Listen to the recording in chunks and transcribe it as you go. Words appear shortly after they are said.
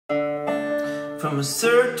From a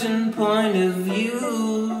certain point of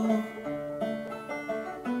view,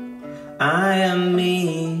 I am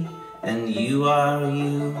me and you are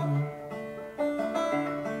you.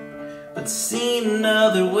 But seen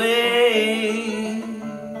another way,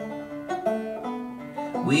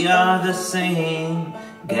 we are the same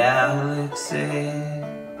galaxy.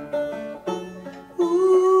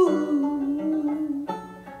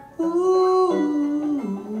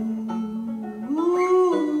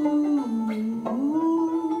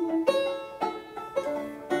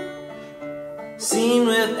 Seen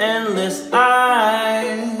with endless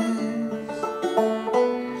eyes,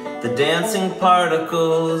 the dancing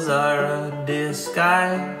particles are a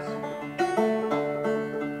disguise.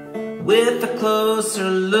 With a closer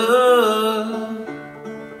look,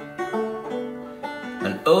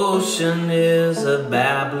 an ocean is a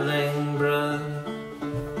babbling brook.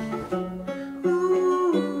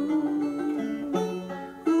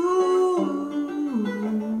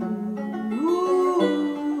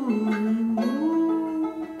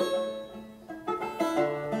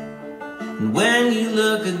 And when you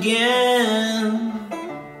look again,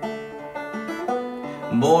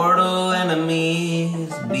 mortal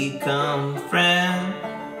enemies become friends.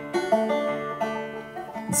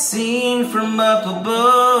 And seen from up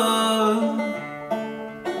above,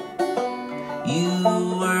 you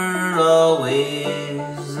were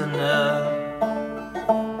always enough.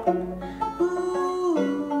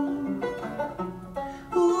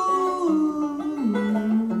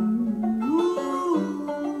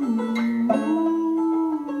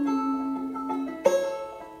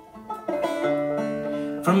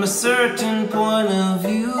 From a certain point of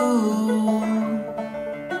view,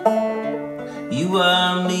 you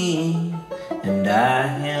are me and I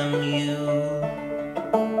am you.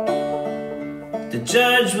 To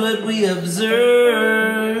judge what we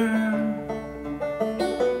observe,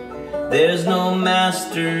 there's no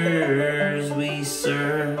masters we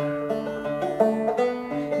serve.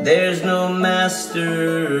 There's no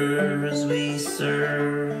masters we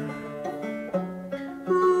serve.